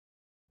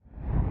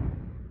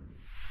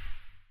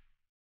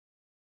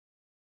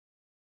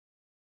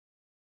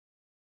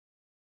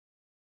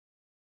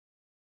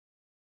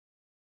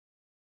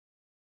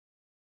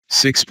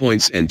6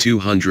 points and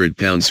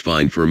 £200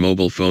 fine for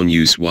mobile phone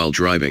use while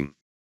driving.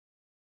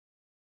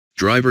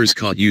 Drivers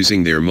caught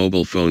using their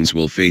mobile phones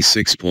will face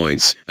 6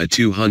 points, a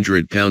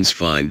 £200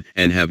 fine,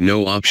 and have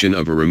no option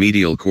of a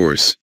remedial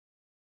course.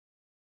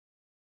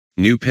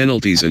 New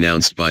penalties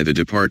announced by the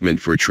Department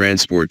for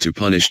Transport to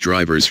punish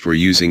drivers for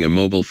using a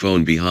mobile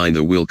phone behind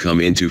the wheel come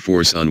into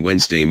force on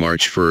Wednesday,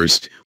 March 1,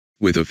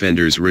 with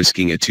offenders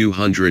risking a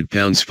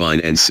 £200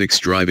 fine and 6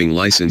 driving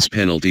license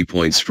penalty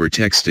points for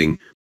texting,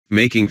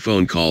 making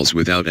phone calls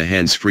without a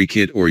hands-free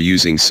kit or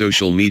using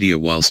social media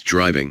whilst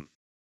driving.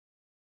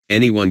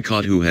 Anyone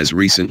caught who has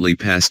recently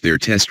passed their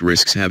test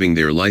risks having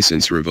their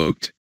license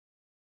revoked.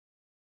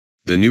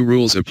 The new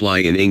rules apply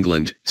in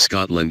England,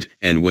 Scotland,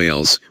 and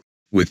Wales,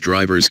 with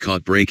drivers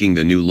caught breaking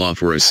the new law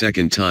for a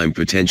second time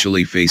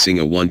potentially facing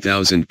a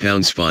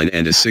 £1,000 fine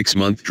and a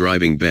 6-month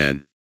driving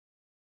ban.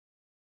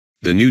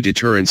 The new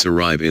deterrents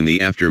arrive in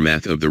the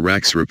aftermath of the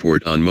RACS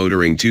report on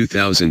motoring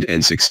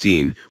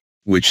 2016,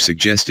 which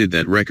suggested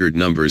that record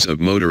numbers of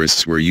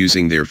motorists were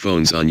using their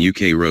phones on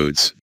UK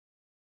roads.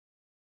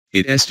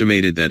 It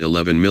estimated that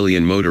 11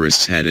 million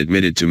motorists had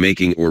admitted to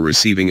making or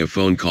receiving a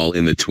phone call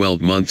in the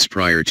 12 months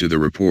prior to the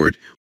report,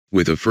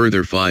 with a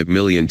further 5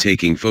 million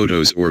taking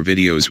photos or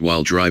videos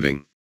while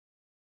driving.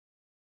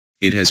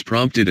 It has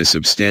prompted a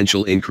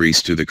substantial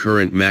increase to the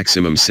current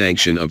maximum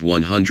sanction of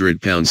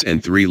 £100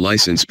 and 3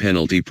 license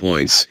penalty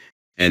points,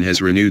 and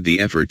has renewed the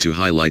effort to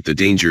highlight the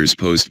dangers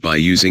posed by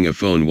using a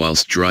phone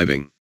whilst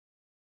driving.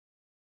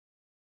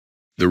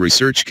 The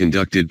research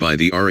conducted by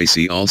the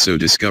RAC also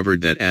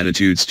discovered that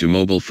attitudes to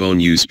mobile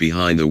phone use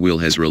behind the wheel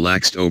has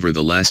relaxed over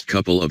the last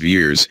couple of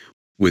years,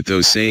 with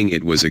those saying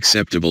it was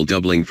acceptable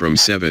doubling from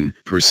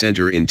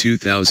 7% in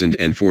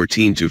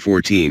 2014 to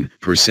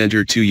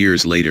 14% 2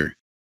 years later.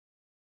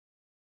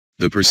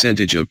 The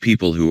percentage of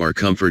people who are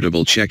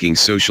comfortable checking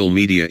social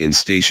media in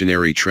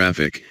stationary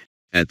traffic,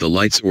 at the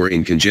lights or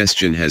in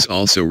congestion has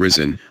also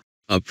risen,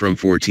 up from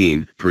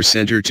 14%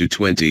 to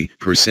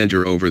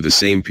 20% over the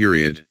same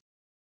period.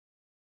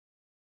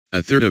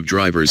 A third of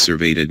drivers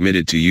surveyed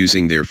admitted to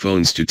using their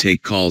phones to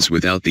take calls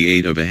without the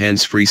aid of a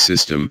hands-free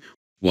system,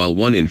 while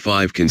 1 in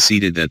 5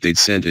 conceded that they'd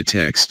sent a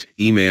text,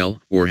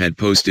 email, or had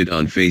posted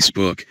on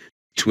Facebook,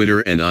 Twitter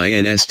and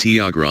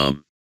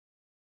Instagram.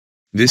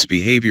 This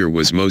behavior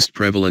was most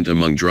prevalent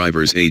among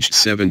drivers aged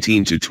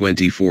 17 to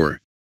 24.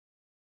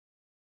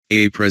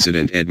 AA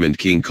President Edmund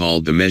King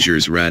called the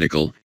measures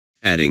radical,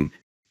 adding,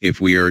 "If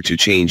we are to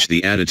change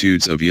the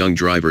attitudes of young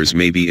drivers,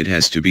 maybe it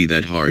has to be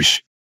that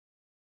harsh."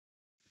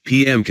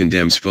 PM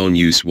condemns phone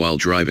use while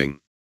driving.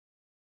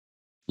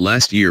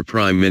 Last year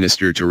Prime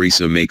Minister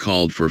Theresa May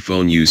called for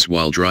phone use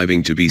while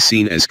driving to be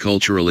seen as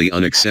culturally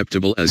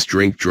unacceptable as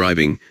drink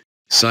driving,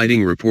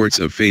 citing reports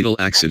of fatal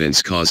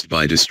accidents caused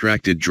by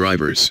distracted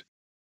drivers.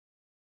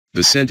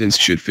 "The sentence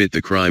should fit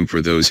the crime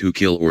for those who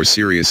kill or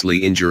seriously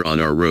injure on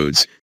our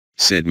roads,"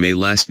 said May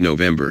last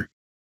November.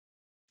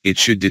 "It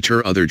should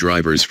deter other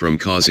drivers from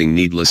causing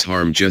needless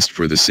harm just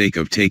for the sake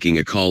of taking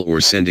a call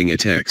or sending a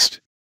text."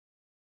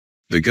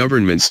 The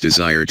government's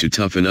desire to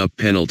toughen up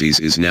penalties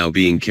is now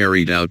being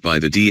carried out by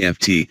the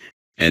DFT,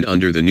 and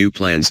under the new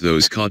plans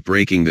those caught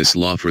breaking this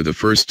law for the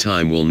first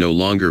time will no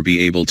longer be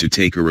able to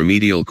take a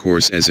remedial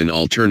course as an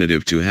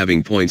alternative to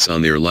having points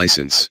on their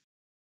license.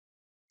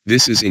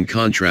 This is in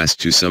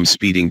contrast to some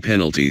speeding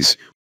penalties,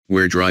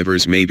 where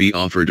drivers may be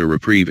offered a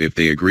reprieve if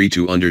they agree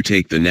to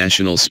undertake the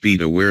National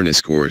Speed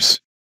Awareness course.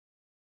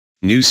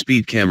 New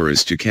speed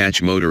cameras to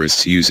catch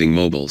motorists using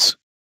mobiles.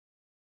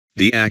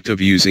 The act of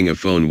using a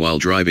phone while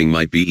driving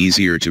might be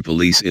easier to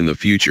police in the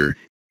future,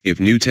 if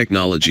new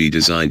technology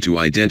designed to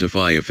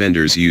identify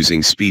offenders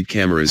using speed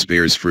cameras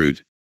bears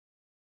fruit.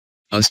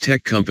 US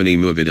tech company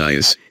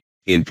Movidius,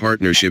 in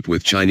partnership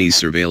with Chinese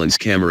surveillance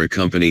camera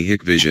company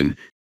Hikvision,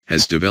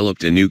 has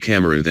developed a new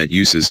camera that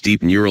uses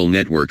deep neural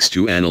networks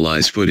to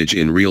analyze footage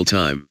in real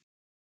time.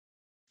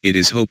 It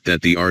is hoped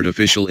that the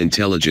artificial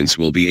intelligence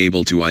will be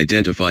able to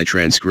identify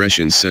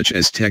transgressions such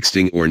as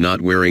texting or not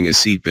wearing a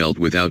seatbelt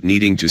without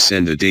needing to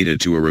send the data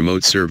to a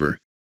remote server.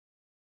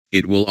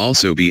 It will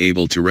also be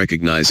able to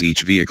recognize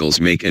each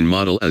vehicle's make and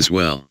model as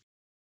well.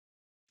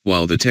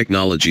 While the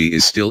technology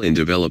is still in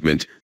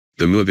development,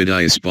 the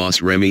Movidius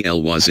boss Remy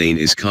El Ouazzane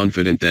is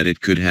confident that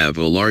it could have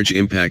a large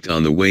impact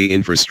on the way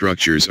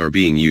infrastructures are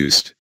being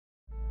used.